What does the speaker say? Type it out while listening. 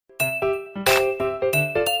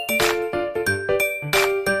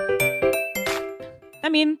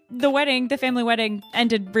mean, the family wedding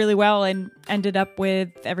ended really well and ended up with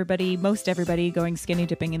most everybody going skinny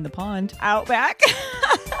dipping in the pond out back.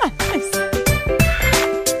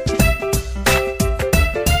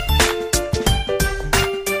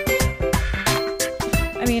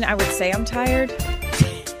 I mean, I would say I'm tired,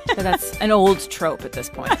 but that's an old trope at this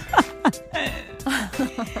point.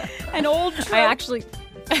 An old trope. I actually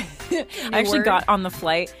got on the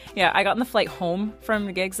flight. Yeah, I got on the flight home from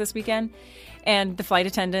the gigs this weekend, and the flight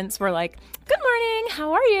attendants were like, "Good morning,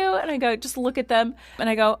 how are you?" And I go, just look at them, and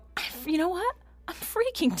I go, "You know what? I'm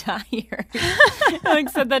freaking tired." I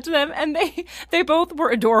said that to them, and they both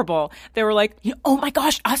were adorable. They were like, "Oh my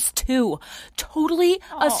gosh, us too, totally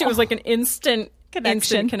us too." It was like an instant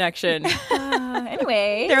connection.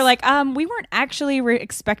 Anyway, they're like, we weren't actually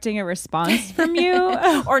expecting a response from you.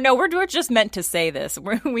 Or no, we're just meant to say this.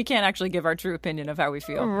 We can't actually give our true opinion of how we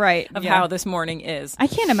feel. Right. Of how this morning is. I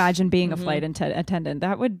can't imagine being a flight attendant.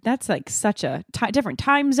 That's like such a different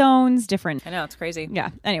time zones, different. I know, it's crazy. Yeah.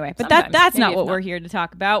 Anyway, but Sometimes. that's Maybe not what we're here to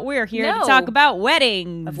talk about. We're here to talk about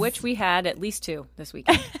weddings. Of which we had at least 2 this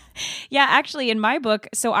weekend. Yeah, actually, in my book,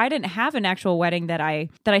 so I didn't have an actual wedding that I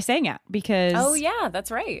sang at because. Oh yeah, that's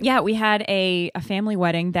right. Yeah, we had a family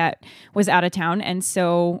wedding that was out of town, and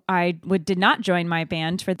so I did not join my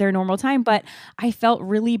band for their normal time. But I felt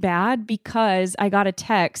really bad because I got a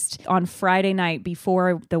text on Friday night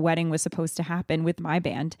before the wedding was supposed to happen with my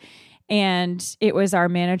band. And it was our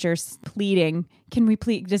manager pleading, "Can we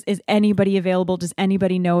please, is anybody available? Does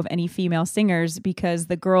anybody know of any female singers?" Because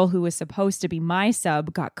the girl who was supposed to be my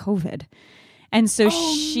sub got COVID. And so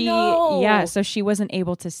so she wasn't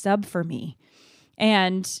able to sub for me.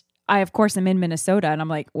 And I, of course, am in Minnesota, and I'm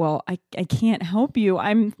like, well, I can't help you.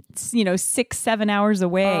 I'm, 6-7 hours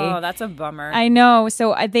away. Oh, that's a bummer. I know.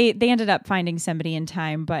 So they ended up finding somebody in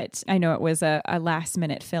time, but I know it was a last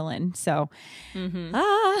minute fill-in. So,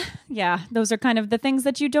 yeah, those are kind of the things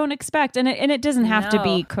that you don't expect. And it doesn't have to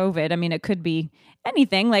be COVID. I mean, it could be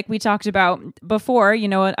anything like we talked about before,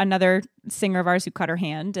 another singer of ours who cut her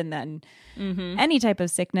hand, and then any type of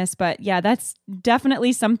sickness. But yeah, that's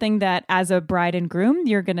definitely something that as a bride and groom,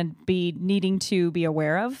 you're going to be needing to be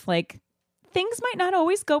aware of. Like, things might not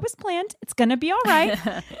always go as planned. It's going to be all right.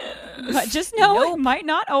 But just know it might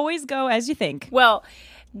not always go as you think. Well,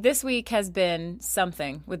 this week has been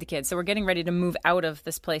something with the kids. So we're getting ready to move out of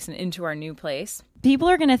this place and into our new place. People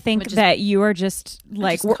are going to think that you are just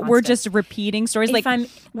like, we're just repeating stories.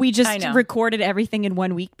 We just recorded everything in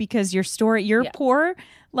 1 week because your poor,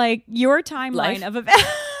 like your timeline of events.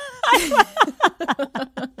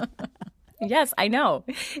 Yes, I know.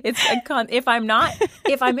 It's if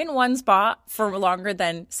I'm in one spot for longer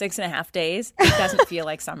than 6.5 days, it doesn't feel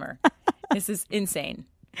like summer. This is insane.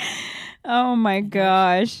 Oh my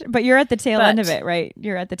gosh. But you're at the tail end of it, right?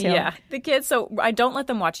 You're at the tail end. Yeah. The kids, so I don't let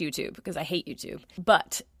them watch YouTube because I hate YouTube.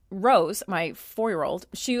 But Rose, my 4-year-old,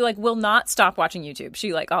 she will not stop watching YouTube.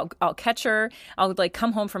 She I'll catch her. I'll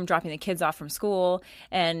come home from dropping the kids off from school,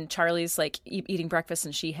 and Charlie's eating breakfast,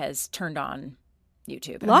 and she has turned on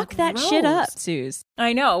YouTube. Lock that shit up, Suze.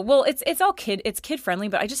 I know. Well, it's all kid friendly,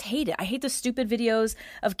 but I just hate it. I hate the stupid videos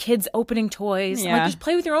of kids opening toys. Yeah. Just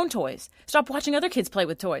play with your own toys. Stop watching other kids play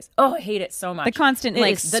with toys. Oh, I hate it so much. The constant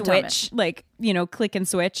switch, click and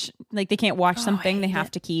switch. They can't watch something, they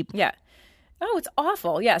have to keep. Yeah. Oh, it's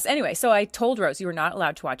awful. Yes. Anyway, so I told Rose you were not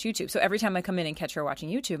allowed to watch YouTube. So every time I come in and catch her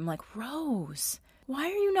watching YouTube, I'm like, Rose, why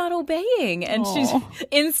are you not obeying? And she's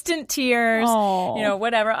instant tears,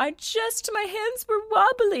 whatever. My hands were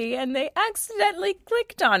wobbly and they accidentally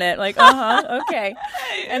clicked on it. Okay.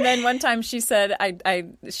 And then one time she said,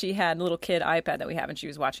 she had a little kid iPad that we have and she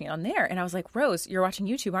was watching it on there. And I was like, Rose, you're watching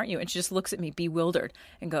YouTube, aren't you? And she just looks at me bewildered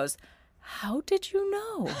and goes, how did you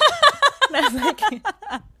know? And I was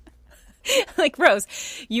Rose,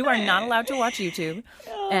 you are not allowed to watch YouTube,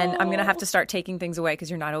 and I'm going to have to start taking things away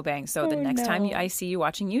because you're not obeying. So the next time I see you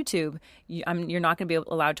watching YouTube, you're not going to be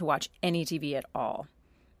allowed to watch any TV at all.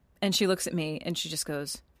 And she looks at me and she just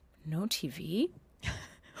goes, no TV?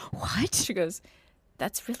 What? She goes,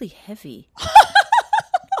 that's really heavy.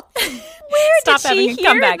 Where did she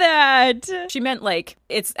hear that? She meant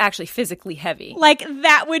it's actually physically heavy.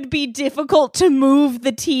 That would be difficult to move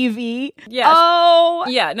the TV. Yeah. Oh.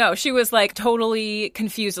 Yeah, no, she was totally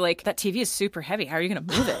confused. That TV is super heavy. How are you going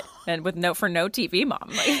to move it? And with no TV,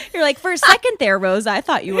 Mom. You're for a second there, Rose, I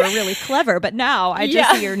thought you were really clever, but now I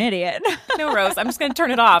just see you're an idiot. No, Rose, I'm just going to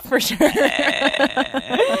turn it off for sure.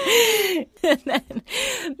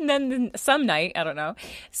 and then some night, I don't know,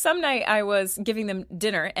 I was giving them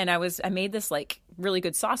dinner and I made this really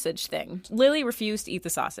good sausage thing. Lily refused to eat the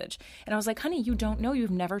sausage. And I was like, honey, you don't know.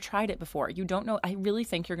 You've never tried it before. You don't know. I really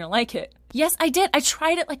think you're going to like it. Yes, I did. I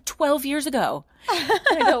tried it like 12 years ago.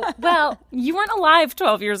 And I go, well, you weren't alive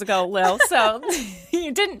 12 years ago, Lil, so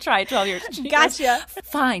you didn't try it 12 years ago. Gotcha.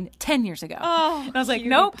 Fine, 10 years ago. Oh, and I was like, cutie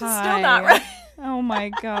nope, pie. still not right. Oh my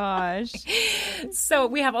gosh. So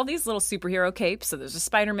we have all these little superhero capes. So there's a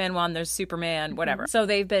Spider-Man one, there's Superman, whatever. So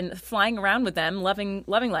they've been flying around with them, loving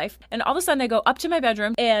life. And all of a sudden I go up to my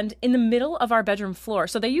bedroom, and in the middle of our bedroom floor,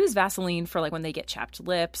 so they use Vaseline for like when they get chapped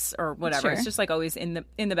lips or whatever. Sure. It's just like always in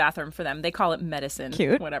the bathroom for them. They call it medicine.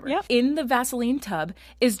 Cute. Whatever. Yep. In the Vaseline tub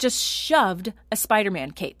is just shoved a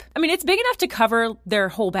Spider-Man cape. I mean, it's big enough to cover their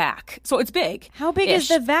whole back. So it's big. How big is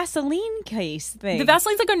the Vaseline case thing? The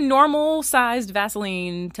Vaseline's like a normal sized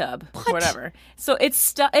Vaseline tub, What? whatever. So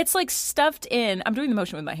it's like stuffed in. I'm doing the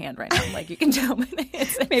motion with my hand right now, like you can tell. Maybe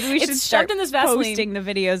Maybe we should it's start shoved in this Vaseline. posting the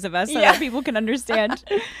videos of us so Yeah. that people can understand.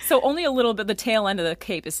 So only a little bit. The tail end of the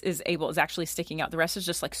cape is actually sticking out. The rest is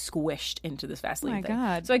just like squished into this Vaseline My thing.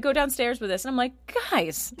 God. So I go downstairs with this, and I'm like,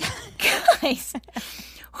 guys,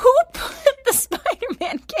 who put the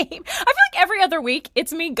Spider-Man cape? I feel like every other week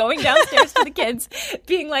it's me going downstairs to the kids,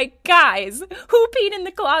 being like, guys, who peed in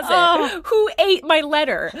the closet? Oh. Who ate my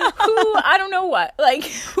letter? Who I don't know what? Like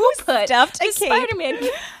who put stuffed a the cape? Spider-Man?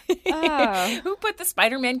 Oh. Who put the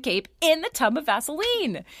Spider-Man cape in the tub of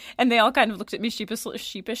Vaseline? And they all kind of looked at me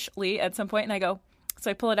sheepishly at some point, and I go. So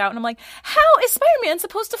I pull it out, and I'm like, how is Spider-Man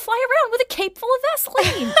supposed to fly around with a cape full of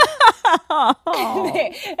Vaseline?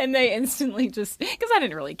 and they instantly just, because I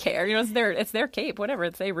didn't really care. You know, it's their cape, whatever.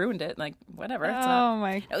 They ruined it. Like, whatever. It's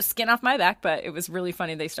my. it was skin off my back, but it was really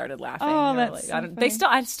funny. They started laughing. Oh, They were that's like, so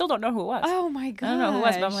I still don't know who it was. Oh my gosh. I don't know who it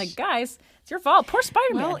was, but I'm like, guys, it's your fault. Poor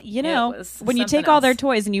Spider-Man. Well, you know, It was when you something take all their else.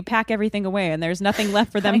 toys and you pack everything away and there's nothing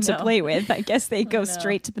left for them to know. play with, I guess they go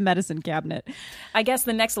straight to the medicine cabinet. I guess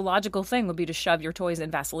the next logical thing would be to shove your toys in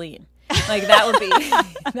Vaseline. Like that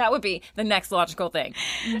would be the next logical thing.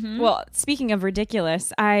 Well, speaking of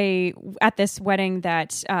ridiculous, at this wedding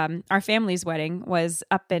that our family's wedding was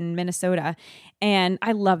up in Minnesota, and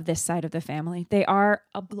I love this side of the family. They are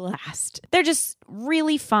a blast. They're just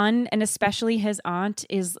really fun, and especially his aunt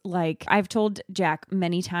is like, I've told Jack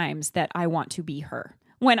many times that I want to be her.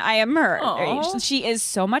 When I am her. Aw. She is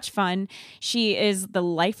so much fun. She is the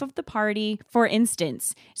life of the party, for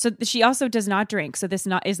instance. So she also does not drink. So this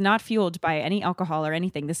is not fueled by any alcohol or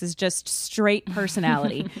anything. This is just straight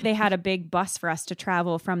personality. They had a big bus for us to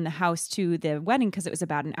travel from the house to the wedding because it was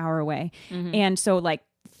about an hour away. And so like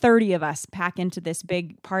 30 of us pack into this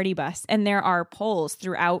big party bus, and there are poles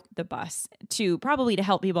throughout the bus to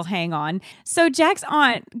help people hang on. So Jack's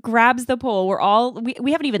aunt grabs the pole.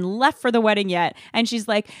 We haven't even left for the wedding yet, and she's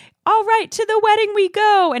like, all right, to the wedding we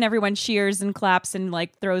go. And everyone cheers and claps and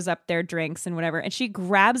like throws up their drinks and whatever. And she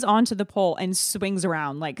grabs onto the pole and swings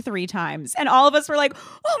around like 3 times. And all of us were like,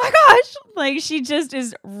 oh my gosh. Like she just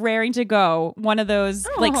is raring to go. One of those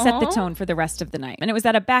like set the tone for the rest of the night. And it was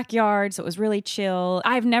at a backyard, so it was really chill.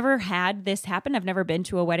 I've never had this happen. I've never been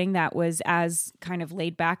to a wedding that was as kind of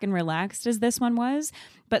laid back and relaxed as this one was.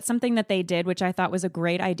 But something that they did, which I thought was a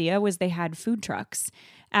great idea, was they had food trucks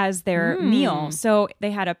as their meal. So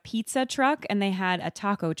they had a pizza truck and they had a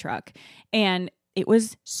taco truck, and it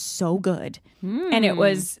was so good. And it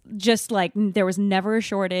was just like, there was never a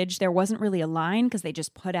shortage. There wasn't really a line because they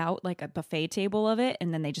just put out like a buffet table of it,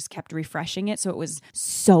 and then they just kept refreshing it. So it was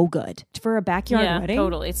so good for a backyard wedding.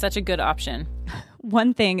 Totally. It's such a good option.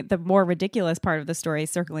 One thing, the more ridiculous part of the story,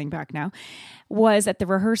 circling back now, was at the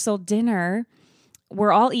rehearsal dinner.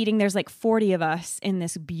 We're all eating. There's like 40 of us in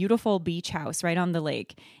this beautiful beach house right on the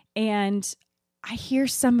lake. And I hear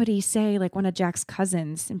somebody say, like one of Jack's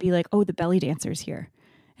cousins, and be like, oh, the belly dancer's here.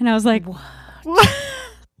 And I was like, what?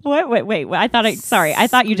 Wait. I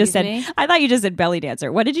thought you just said belly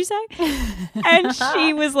dancer. What did you say? And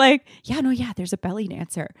she was like, there's a belly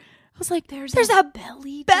dancer. I was like, there's a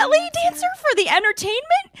belly dancer for the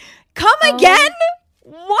entertainment? Come again?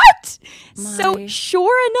 What? So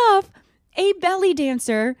sure enough, a belly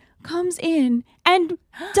dancer comes in and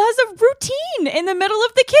does a routine in the middle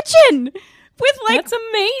of the kitchen with like, that's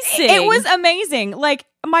amazing. It was amazing. Like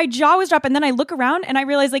my jaw was dropped, and then I look around and I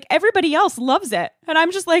realize like everybody else loves it, and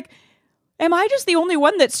I'm just like, Am I just the only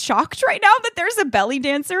one that's shocked right now that there's a belly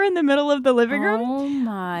dancer in the middle of the living room? Oh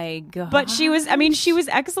my God. But she was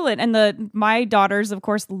excellent. And my daughters, of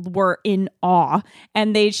course, were in awe.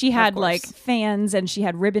 And she had like fans and she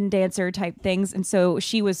had ribbon dancer type things. And so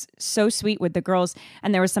she was so sweet with the girls.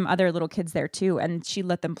 And there was some other little kids there too. And she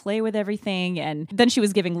let them play with everything. And then she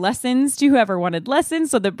was giving lessons to whoever wanted lessons.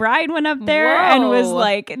 So the bride went up there and was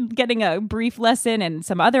like getting a brief lesson, and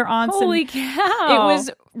some other aunts. Holy cow. It was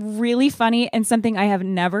really funny, and something I have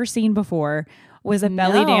never seen before was a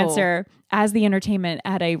belly dancer as the entertainment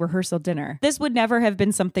at a rehearsal dinner. This would never have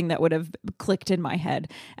been something that would have clicked in my head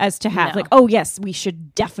as to have like, oh yes, we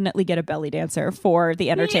should definitely get a belly dancer for the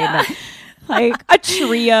entertainment. Yeah. Like a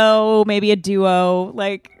trio, maybe a duo,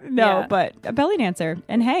 but a belly dancer.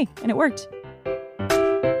 And hey, and it worked.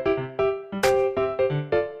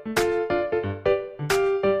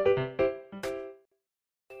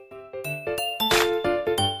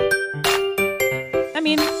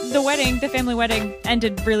 The family wedding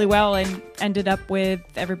ended really well and ended up with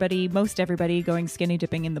most everybody going skinny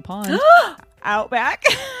dipping in the pond out back.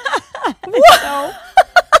 So,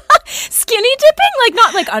 skinny dipping? Like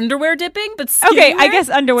not like underwear dipping, but skinny okay, wear? I guess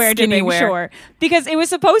underwear dipping, wear. sure. Because it was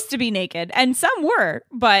supposed to be naked, and some were,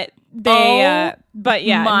 but they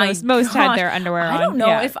most had their underwear on. I don't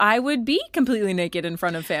know if I would be completely naked in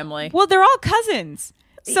front of family. Well, they're all cousins.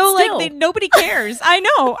 So, like, nobody cares. I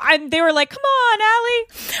know. They were like, come on, Allie.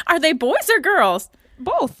 Are they boys or girls?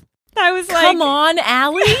 Both. I was like, come on,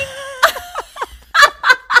 Allie.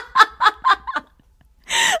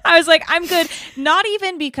 I was like, I'm good. Not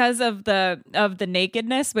even because of the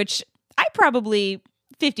nakedness, which I probably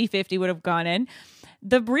 50-50 would have gone in.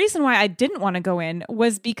 The reason why I didn't want to go in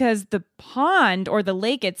was because the pond or the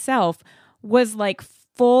lake itself was like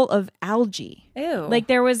full of algae. Ew. Like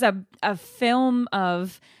there was a film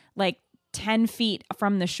of like 10 feet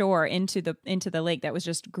from the shore into the lake that was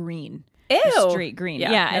just green. Ew. Straight green. Yeah.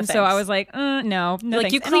 No, and so I was like, no like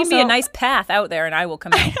thanks. You clean me a nice path out there and I will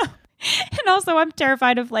come out. And also I'm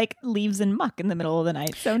terrified of like leaves and muck in the middle of the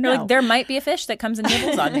night. So no. Like, there might be a fish that comes and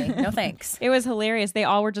nibbles on me. No thanks. It was hilarious. They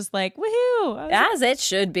all were just like, woohoo. As it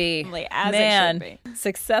should be. Like, as it should be.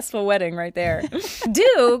 Successful wedding right there.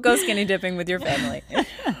 Do go skinny dipping with your family.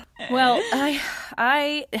 Well,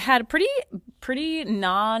 I had a pretty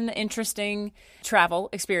non-interesting travel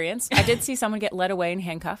experience. I did see someone get led away in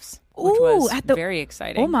handcuffs, which was very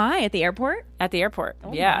exciting. Oh my, at the airport? At the airport,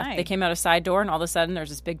 yeah. They came out a side door, and all of a sudden there's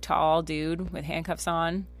this big, tall dude with handcuffs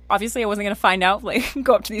on. Obviously, I wasn't going to find out, like,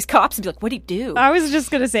 go up to these cops and be like, what'd he do? I was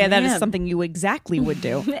just going to say that is something you exactly would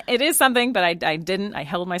do. It is something, but I didn't. I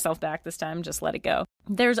held myself back this time, just let it go.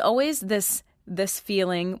 There's always this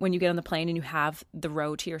feeling when you get on the plane and you have the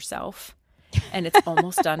row to yourself and it's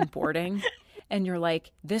almost done boarding and you're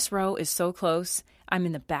like, this row is so close. I'm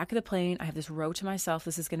in the back of the plane. I have this row to myself.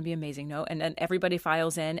 This is going to be amazing. No, and then everybody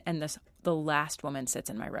files in and the last woman sits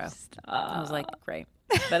in my row. I was like, great.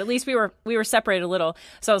 But at least we were separated a little.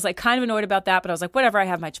 So I was like kind of annoyed about that, but I was like, whatever, I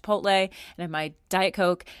have my Chipotle and I have my Diet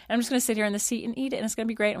Coke and I'm just going to sit here in the seat and eat it and it's going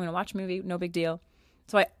to be great. I'm going to watch a movie. No big deal.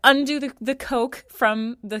 So I undo the Coke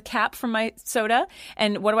from the cap from my soda.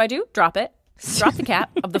 And what do? Drop it. Drop the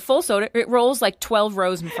cap of the full soda. It rolls like 12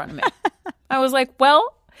 rows in front of me. I was like,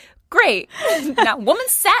 well, great. Now, woman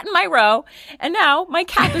sat in my row, and now my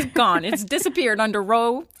cap is gone. It's disappeared under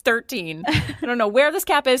row 13. I don't know where this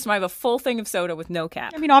cap is, so I have a full thing of soda with no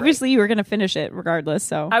cap. I mean, obviously you were going to finish it regardless,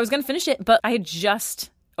 so. I was going to finish it, but I had just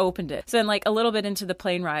opened it. So then like a little bit into the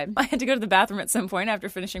plane ride, I had to go to the bathroom at some point after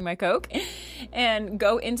finishing my Coke and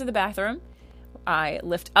go into the bathroom. I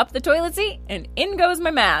lift up the toilet seat and in goes my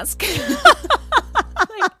mask.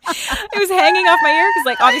 It was hanging off my ear because,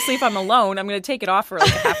 like, obviously if I'm alone, I'm going to take it off for like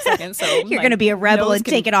a half second. So you're going to be a rebel and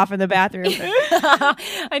take it off in the bathroom.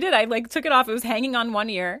 I did. I like took it off. It was hanging on one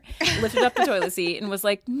ear, lifted up the toilet seat and was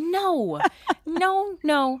like, no.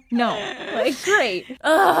 Like, great. It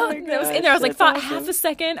was in there. I was like, thought awesome. Half a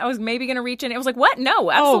second. I was maybe going to reach in. It was like, what?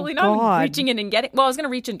 No, absolutely not. I'm reaching in and getting. Well, I was going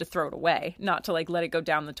to reach in to throw it away, not to like let it go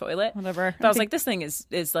down the toilet. Whatever. But I was like, this thing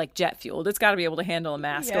is like jet fueled. It's got to be able to handle a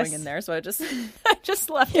mask going in there. So I just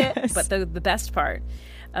left it. But the best part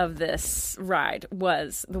of this ride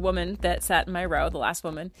was the woman that sat in my row, the last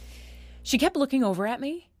woman. She kept looking over at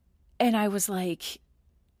me, and I was like,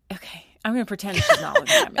 okay, I'm going to pretend she's not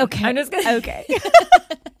looking at me. Okay. I'm just gonna, okay.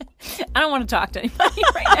 I don't want to talk to anybody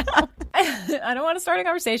right now. I don't want to start a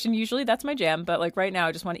conversation. Usually that's my jam, but like right now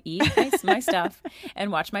I just want to eat my stuff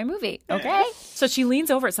and watch my movie. Okay. So she leans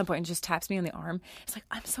over at some point and just taps me on the arm. It's like,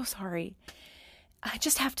 I'm so sorry. I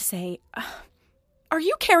just have to say, are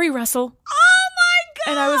you Carrie Russell? Oh my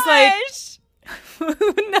gosh! And I was like,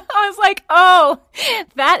 I was like, oh,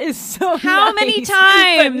 that is so How nice. many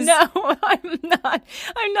times? But no,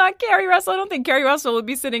 I'm not Carrie Russell. I don't think Carrie Russell would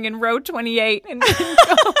be sitting in row 28 in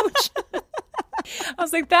Coach. I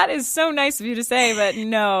was like, that is so nice of you to say, but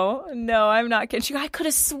no, I'm not kidding. She goes, I could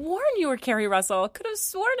have sworn you were Carrie Russell. I could have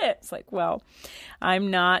sworn it. It's like, well,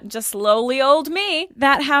 I'm not, just lowly old me.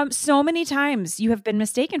 That have so many times you have been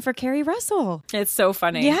mistaken for Carrie Russell. It's so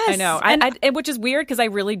funny. Yes. I know. Which is weird because I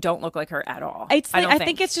really don't look like her at all. It's like, I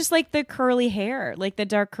think it's just like the curly hair, like the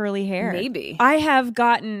dark curly hair. Maybe. I've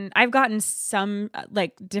gotten some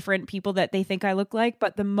like different people that they think I look like,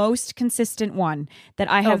 but the most consistent one that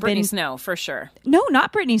I have Brittany been Snow for sure. No,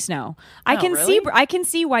 not Brittany Snow. I can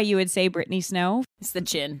see why you would say Brittany Snow. It's the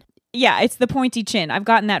chin. Yeah, it's the pointy chin. I've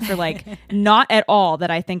gotten that for like not at all that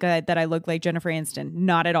I think that I look like Jennifer Aniston.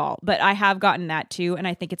 Not at all. But I have gotten that too, and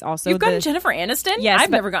I think it's also You've gotten Jennifer Aniston? Yes, I've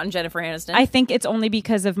never gotten Jennifer Aniston. I think it's only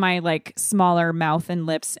because of my like smaller mouth and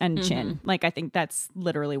lips and chin. Like I think that's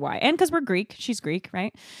literally why. And because we're Greek. She's Greek,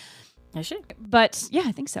 right? Is she? But yeah,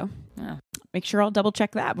 I think so. Oh. Make sure I'll double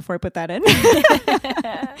check that before I put that in.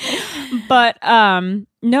 But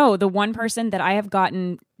no, the one person that I have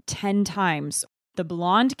gotten 10 times, the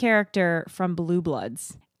blonde character from Blue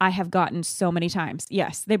Bloods, I have gotten so many times.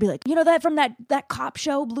 Yes, they'd be like, you know that from that cop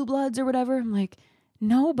show, Blue Bloods or whatever? I'm like,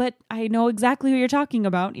 no, but I know exactly who you're talking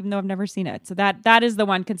about, even though I've never seen it. So that is the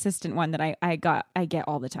one consistent one that I get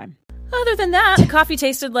all the time. Other than that, coffee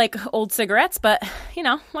tasted like old cigarettes, but,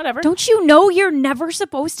 whatever. Don't you know you're never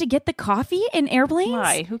supposed to get the coffee in airplanes?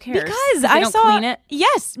 Why? Who cares? Because I saw clean it?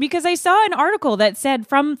 Yes, because I saw an article that said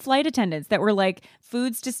from flight attendants that were like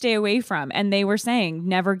foods to stay away from, and they were saying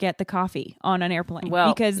never get the coffee on an airplane.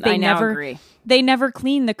 Well, because I now agree. They never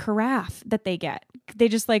clean the carafe that they get. They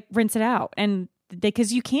just like rinse it out, and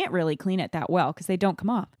because you can't really clean it that well because they don't come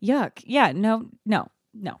off. Yuck. Yeah. No.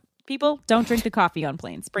 People, don't drink the coffee on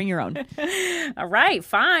planes. Bring your own. All right,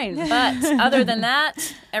 fine. But other than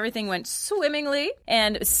that, everything went swimmingly.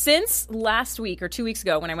 And since last week or 2 weeks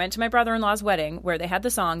ago, when I went to my brother-in-law's wedding, where they had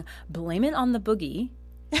the song Blame It on the Boogie,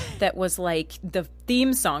 that was like the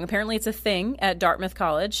theme song. Apparently it's a thing at Dartmouth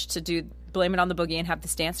College to do Blame It on the Boogie and have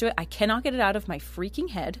this dance to it. I cannot get it out of my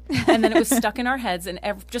freaking head. And then it was stuck in our heads. And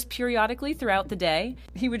just periodically throughout the day,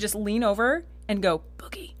 he would just lean over and go,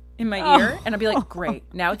 Boogie, in my ear, and I'd be like, great,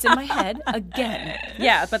 now it's in my head again.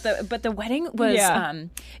 Yeah, but the wedding was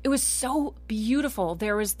it was so beautiful.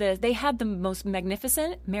 They had the most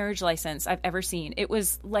magnificent marriage license I've ever seen. It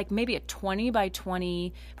was like maybe a 20 by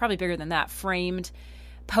 20, probably bigger than that, framed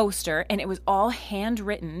poster, and it was all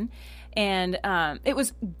handwritten. And it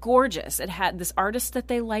was gorgeous. It had this artist that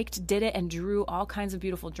they liked did it and drew all kinds of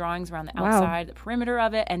beautiful drawings around the outside, the perimeter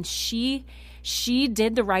of it, and she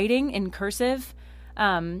did the writing in cursive.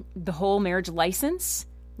 The whole marriage license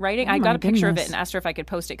writing. I got a picture of it and asked her if I could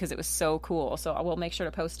post it because it was so cool. So I will make sure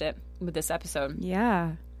to post it with this episode.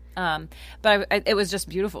 Yeah. But it was just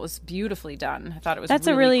beautiful. It was beautifully done. I thought it was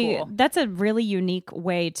cool. That's a really unique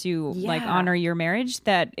way to like honor your marriage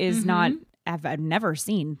that is not I've never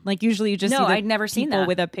seen. Like usually you just see I'd never seen that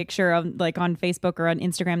with a picture of like on Facebook or on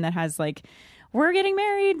Instagram that has like we're getting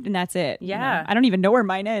married and that's it. Yeah. I don't even know where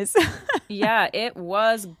mine is. Yeah, it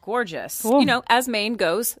was gorgeous. Cool. As Maine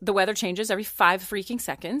goes, the weather changes every 5 freaking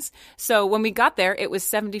seconds. So when we got there, it was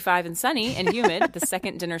 75 and sunny and humid. The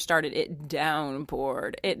second dinner started, it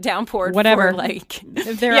downpoured. Whatever. For like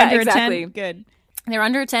if they're under exactly. a tent, good. They were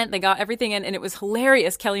under a tent. They got everything in, and it was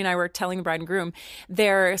hilarious. Kelly and I were telling the bride and groom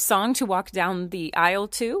their song to walk down the aisle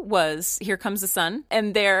to was "Here Comes the Sun,"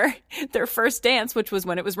 and their first dance, which was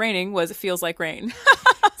when it was raining, was "It Feels Like Rain."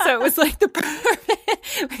 So it was like the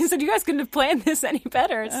perfect. We said, "You guys couldn't have planned this any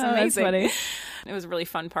better." It's amazing. That's funny. It was a really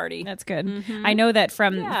fun party. That's good. I know that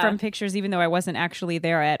from pictures, even though I wasn't actually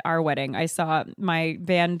there at our wedding, I saw my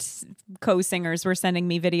band co-singers were sending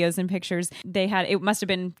me videos and pictures. They had, it must have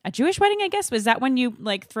been a Jewish wedding, I guess. Was that when you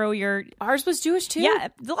like throw your... Ours was Jewish too? Yeah,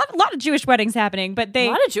 a lot of Jewish weddings happening, but a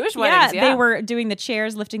lot of Jewish weddings, they were doing the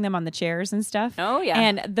chairs, lifting them on the chairs and stuff. Oh, yeah.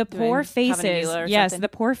 And the poor faces, the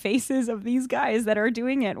poor faces of these guys that are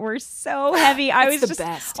doing it were so heavy. I was the just,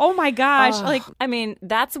 best. Oh my gosh. Like, I mean,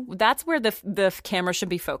 that's where the camera should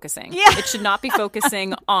be focusing. Yeah. It should not be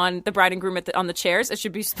focusing on the bride and groom on the chairs. It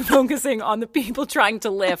should be focusing on the people trying to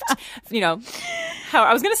lift, how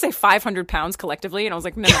I was going to say 500 pounds collectively. And I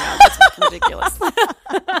no, that's ridiculous.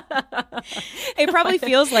 It probably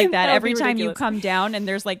feels like that every time you come down and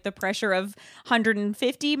there's like the pressure of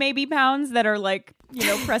 150 maybe pounds that are like,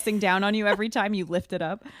 pressing down on you every time you lift it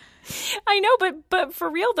up. I know, but for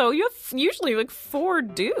real though, you have usually like 4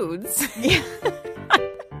 dudes. Yeah.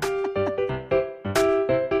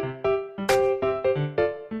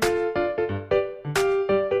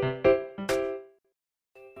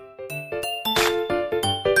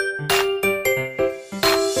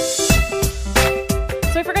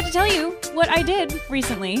 what I did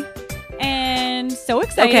recently. And so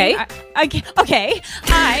exciting. Okay.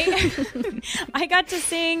 I got to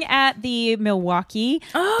sing at the Milwaukee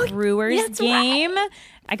Brewers game. Right.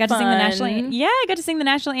 I got to sing the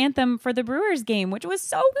national anthem for the Brewers game, which was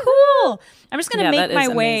so cool. I'm just going to make my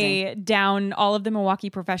way down all of the Milwaukee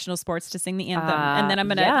professional sports to sing the anthem. And then I'm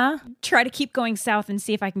going to try to keep going south and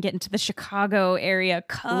see if I can get into the Chicago area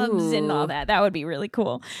Cubs and all that. That would be really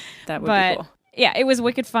cool. That would be cool. Yeah, it was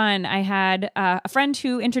wicked fun. I had a friend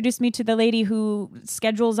who introduced me to the lady who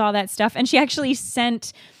schedules all that stuff. And she actually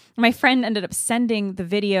my friend ended up sending the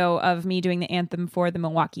video of me doing the anthem for the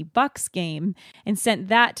Milwaukee Bucks game and sent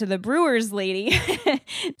that to the Brewers lady.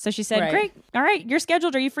 So she said, Great. All right, you're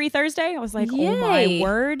scheduled. Are you free Thursday? I was like, Yay. Oh my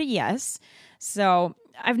word, yes. So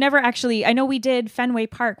I've never actually, I know we did Fenway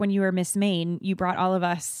Park when you were Miss Maine. You brought all of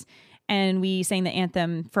us and we sang the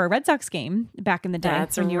anthem for a Red Sox game back in the day.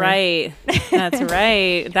 That's right. That's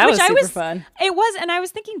right. That was super fun. It was. And I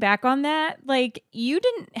was thinking back on that. Like, you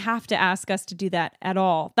didn't have to ask us to do that at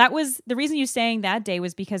all. That was the reason you sang that day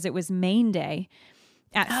was because it was Maine Day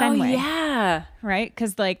at Fenway. Oh, yeah. Right?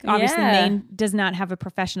 Because, like, obviously Maine does not have a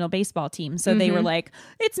professional baseball team. So they were like,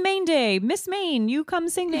 it's Maine Day. Miss Maine, you come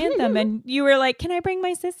sing the anthem. And you were like, can I bring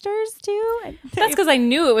my sisters too? That's because I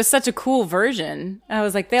knew it was such a cool version. I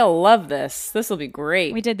was like, they'll love this. This will be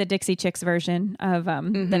great. We did the Dixie Chicks version of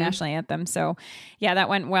the national anthem. So, yeah, that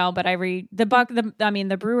went well. But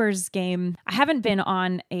the Brewers game, I haven't been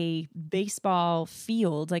on a baseball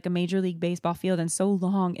field, like a Major League Baseball field in so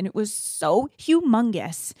long. And it was so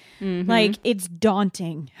humongous. Like, it's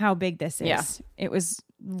daunting how big this is. Yeah. It was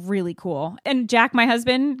really cool. And Jack, my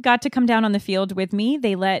husband, got to come down on the field with me.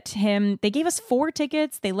 They gave us 4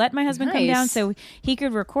 tickets. They let my husband come down so he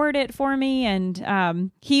could record it for me.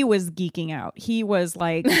 And he was geeking out. He was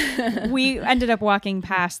like, we ended up walking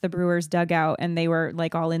past the Brewers dugout and they were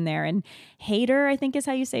like all in there. And Hader, I think is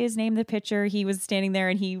how you say his name, the pitcher, he was standing there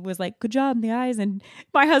and he was like, good job in the eyes. And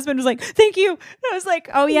my husband was like, thank you. And I was like,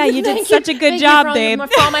 oh yeah, you did such a good job, babe.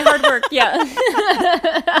 For all my hard work. Yeah.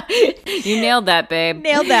 You nailed that, babe.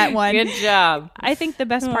 Nailed that one. Good job. I think the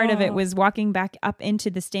best part of it was walking back up into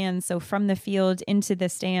the stands. So from the field into the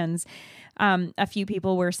stands, a few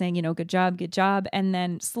people were saying, good job. And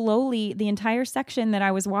then slowly the entire section that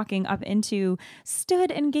I was walking up into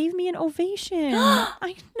stood and gave me an ovation.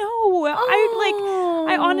 I know.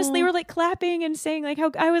 I honestly were like clapping and saying like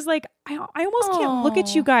how I was like, I almost can't look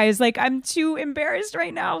at you guys. Like, I'm too embarrassed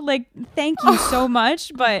right now. Like, thank you so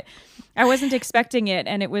much. But I wasn't expecting it,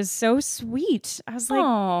 and it was so sweet. I was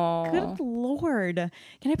like, good Lord.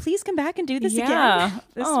 Can I please come back and do this again?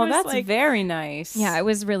 That's very nice. Yeah, it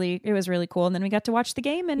was really cool. And then we got to watch the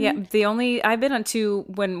game. And I've been on 2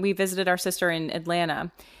 when we visited our sister in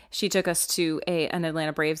Atlanta. She took us to an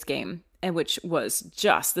Atlanta Braves game. And which was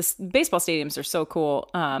just, this baseball stadiums are so cool.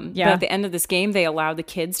 But at the end of this game, they allowed the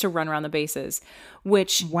kids to run around the bases,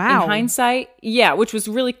 which in hindsight, which was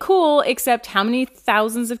really cool, except how many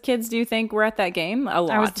thousands of kids do you think were at that game? A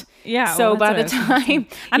lot. So by the time,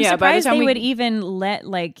 I'm surprised they would even let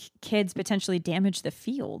like kids potentially damage the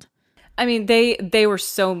field. I mean, they were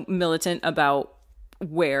so militant about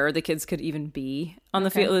where the kids could even be on the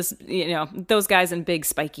field. Is, those guys in big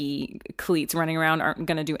spiky cleats running around aren't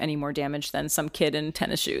going to do any more damage than some kid in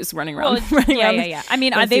tennis shoes running around. I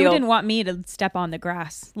mean, they didn't want me to step on the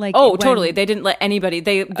grass. Like, totally. They didn't let anybody.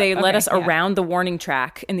 They let us around the warning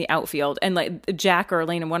track in the outfield, and like Jack or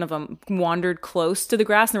Elaine and one of them wandered close to the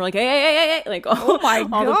grass, and they were like, hey, like, oh my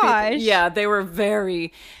gosh. Yeah, they were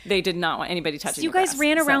they did not want anybody touching. So you guys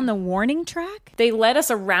ran around the warning track? They led us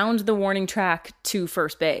around the warning track to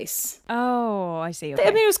first base. Oh, I see. Okay.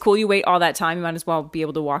 I mean, it was cool. You wait all that time, you might as well be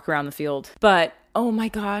able to walk around the field. But oh my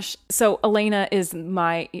gosh. So Elena is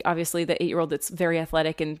obviously the 8-year-old that's very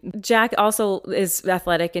athletic. And Jack also is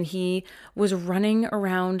athletic, and he was running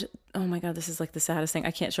around. Oh my God, this is like the saddest thing.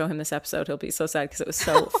 I can't show him this episode. He'll be so sad because it was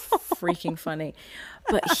so freaking funny.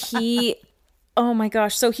 But oh my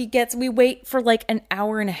gosh. So we wait for like an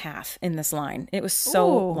hour and a half in this line. It was so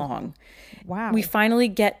long. Wow. We finally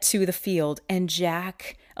get to the field, and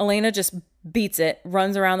Elena just beats it,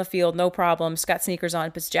 runs around the field, no problem. She's got sneakers on,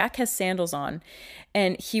 but Jack has sandals on,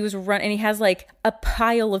 and he was running, and he has like a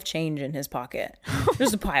pile of change in his pocket.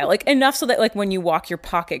 There's a pile, like enough so that like when you walk, your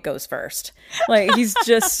pocket goes first. Like, he's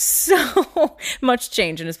just so much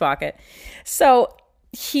change in his pocket. So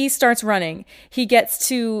he starts running. Where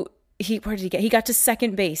did he get? He got to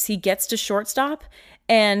second base. He gets to shortstop,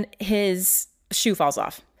 and his shoe falls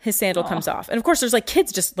off. his sandal comes off. And of course there's like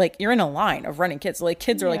kids, just like you're in a line of running kids. So like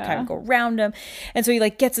kids are like kind of go around him. And so he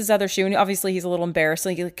like gets his other shoe, and obviously he's a little embarrassed. So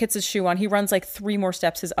he gets his shoe on. He runs like 3 more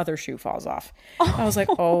steps. His other shoe falls off. I was like,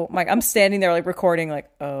 oh my, I'm standing there like recording like,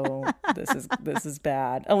 oh, this is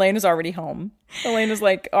bad. Elaine is already home. Elaine is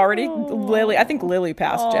like already Lily. I think Lily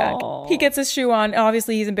passed Jack. He gets his shoe on.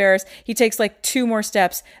 Obviously he's embarrassed. He takes like 2 more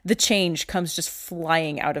steps. The change comes just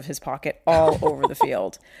flying out of his pocket all over the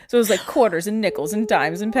field. So it was like quarters and nickels and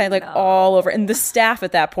dimes and pennies, like all over. And the staff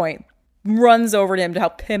at that point runs over to him to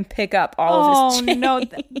help him pick up all of his change. No,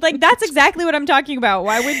 like that's exactly what I'm talking about.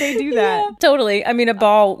 Why would they do that? Yeah, totally. I mean, a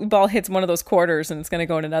ball hits one of those quarters and it's going to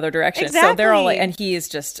go in another direction. Exactly. So they're all like, and he is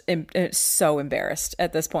just so embarrassed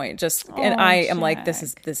at this point. And I am like, this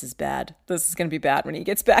is bad. This is going to be bad when he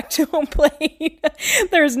gets back to home plate.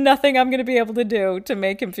 There's nothing I'm going to be able to do to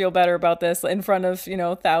make him feel better about this in front of,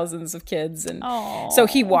 thousands of kids. And so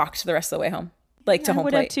he walked the rest of the way home, like to home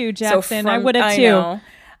plate. I would have too, Jackson. I would have I too. know.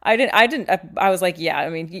 I didn't. I was like, yeah. I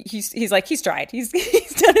mean, he's like, he's tried. He's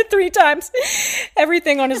done it 3 times.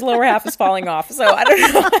 Everything on his lower half is falling off. So I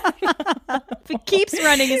don't know. If he keeps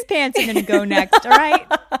running, his pants are going to go next. All right.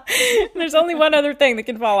 There's only one other thing that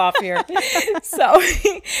can fall off here. So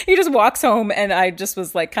he just walks home, and I just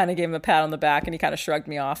was like, kind of gave him a pat on the back, and he kind of shrugged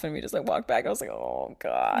me off, and we just like walked back. I was like, oh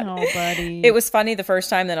God. Oh, buddy. It was funny the first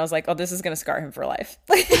time. Then I was like, oh, this is going to scar him for life.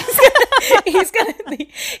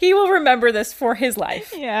 He will remember this for his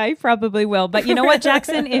life. Yeah, he probably will. But you know what,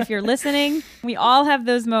 Jackson? If you're listening, we all have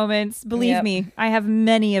those moments. Believe me, I have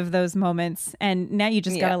many of those moments. And now you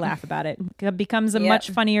just got to laugh about it. It becomes a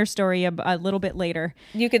much funnier story a little bit later.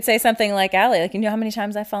 You could say something like, Allie, like, you know how many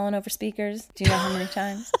times I've fallen over speakers? Do you know how many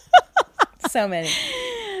times? So many.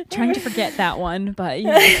 Trying to forget that one, but you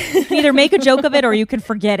can either make a joke of it or you can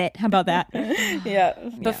forget it. How about that? Yeah.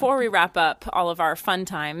 Before we wrap up all of our fun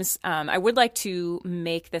times, I would like to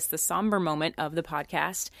make this the somber moment of the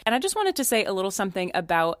podcast. And I just wanted to say a little something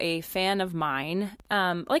about a fan of mine.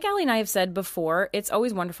 Like Allie and I have said before, it's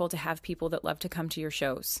always wonderful to have people that love to come to your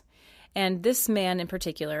shows. And this man in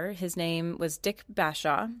particular, his name was Dick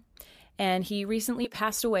Bashaw, and he recently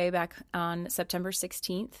passed away back on September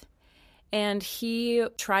 16th. And he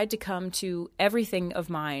tried to come to everything of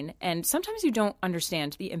mine. And sometimes you don't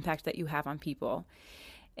understand the impact that you have on people.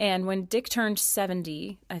 And when Dick turned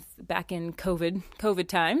 70, back in COVID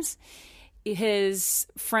times, his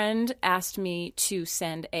friend asked me to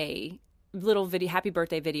send a little happy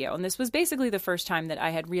birthday video. And this was basically the first time that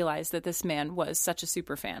I had realized that this man was such a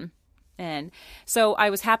super fan. And so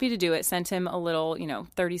I was happy to do it. Sent him a little,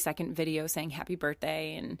 30-second video saying happy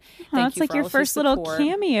birthday and thank you for all of his support. It's like your first little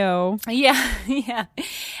cameo. Yeah.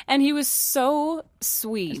 And he was so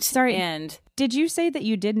sweet. Sorry. And did you say that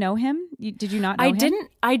you did know him? Did you not know him?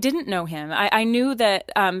 I didn't know him. I knew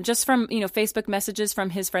that just from, Facebook messages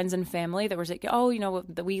from his friends and family that were like, oh,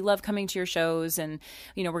 we love coming to your shows and,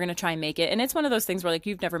 we're going to try and make it. And it's one of those things where like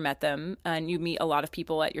you've never met them and you meet a lot of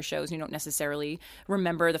people at your shows. And you don't necessarily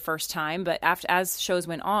remember the first time. But as shows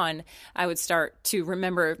went on, I would start to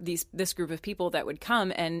remember this group of people that would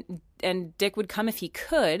come, and Dick would come if he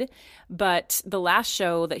could, but the last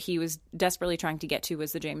show that he was desperately trying to get to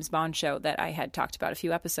was the James Bond show that I had talked about a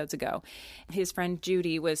few episodes ago. His friend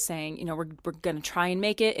Judy was saying, we're going to try and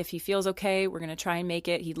make it. If he feels okay, we're going to try and make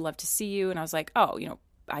it. He'd love to see you. And I was like, oh,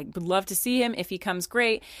 I would love to see him. If he comes,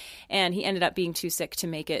 great. And he ended up being too sick to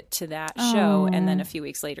make it to that show. And then a few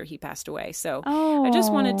weeks later, he passed away. So I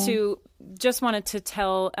just wanted to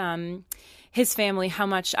tell his family how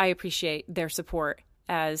much I appreciate their support,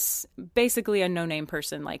 as basically a no-name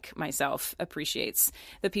person like myself appreciates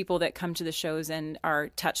the people that come to the shows and are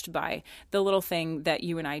touched by the little thing that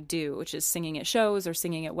you and I do, which is singing at shows or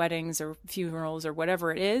singing at weddings or funerals or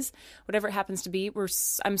whatever it is, whatever it happens to be.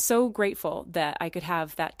 I'm so grateful that I could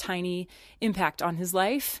have that tiny impact on his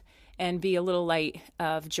life and be a little light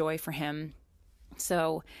of joy for him.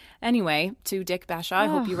 So anyway, to Dick Bashaw, I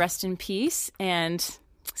hope you rest in peace and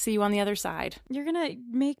see you on the other side. You're going to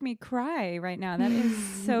make me cry right now. That is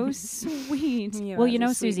so sweet. Yeah,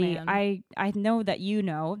 well, Susie, I know that you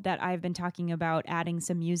know that I've been talking about adding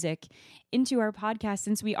some music into our podcast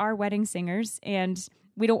since we are wedding singers, and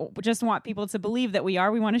we don't just want people to believe that we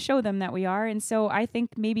are. We want to show them that we are. And so I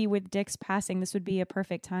think maybe with Dick's passing, this would be a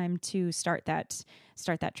perfect time to start that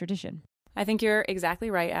tradition. I think you're exactly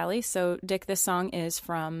right, Allie. So, Dick, this song is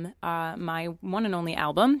from my one and only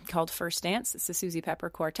album called First Dance. It's the Susie Pepper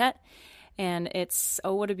Quartet. And it's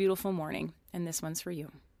Oh, What a Beautiful Morning. And this one's for you.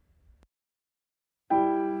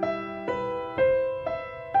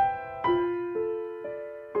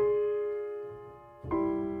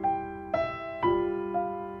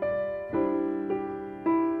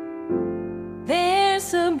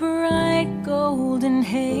 There's a golden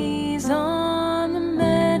haze on the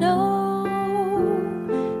meadow.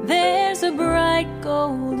 There's a bright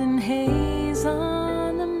golden haze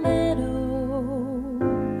on the meadow.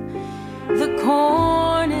 The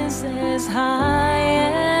corn is as high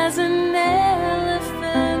as an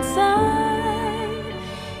elephant's eye.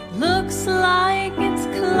 Looks like it's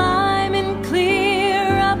climbing clear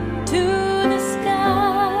up to the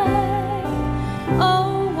sky.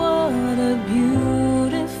 Oh, what a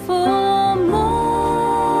beautiful morning.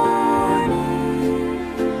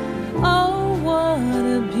 Oh, what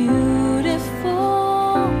a beautiful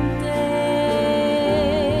day.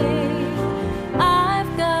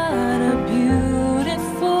 I've got a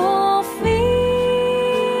beautiful feeling.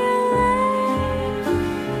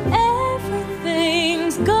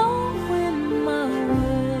 Everything's going my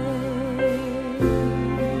way.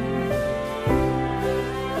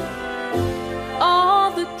 All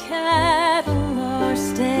the cattle are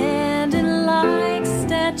standing like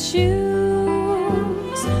statues.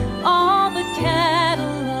 All the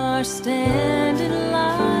cattle are standing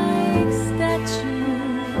like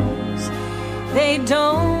statues. They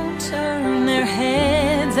don't turn their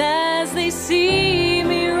heads as they see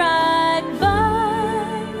me ride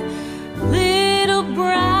by. Little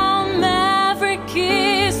brown maverick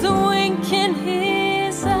is winking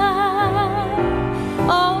his eye.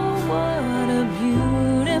 Oh, what a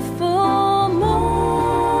beautiful morning.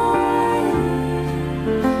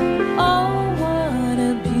 Oh, what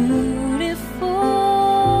a beautiful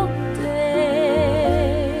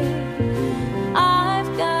day. I've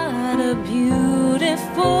got a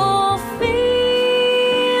beautiful feeling.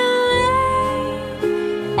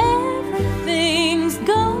 Everything's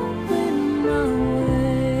going my way.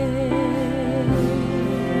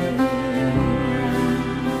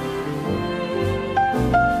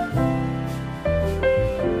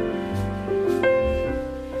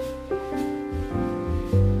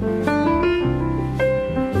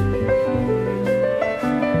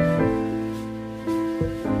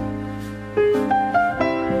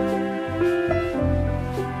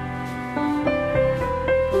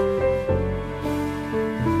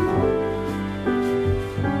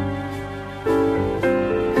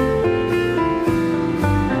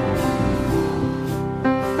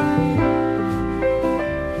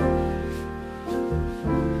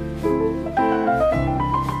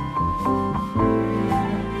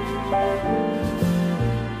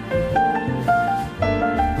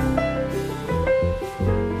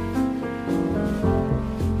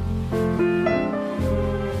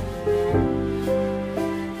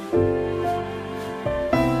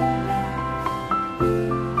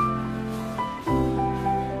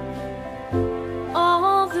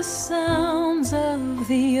 All the sounds of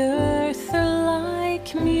the earth are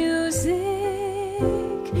like music.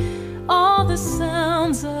 All the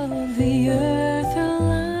sounds of the earth are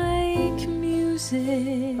like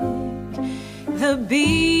music. The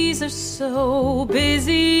bees are so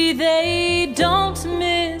busy they don't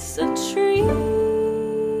miss a tree.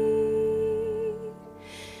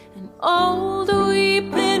 An old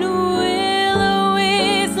weeping willow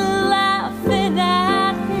is laughing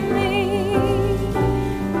at me.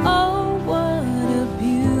 Oh, what a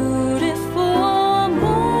beautiful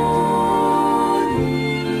morning.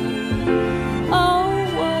 Oh,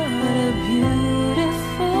 what a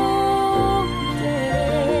beautiful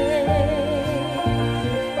day.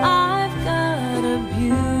 I've got a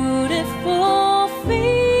beautiful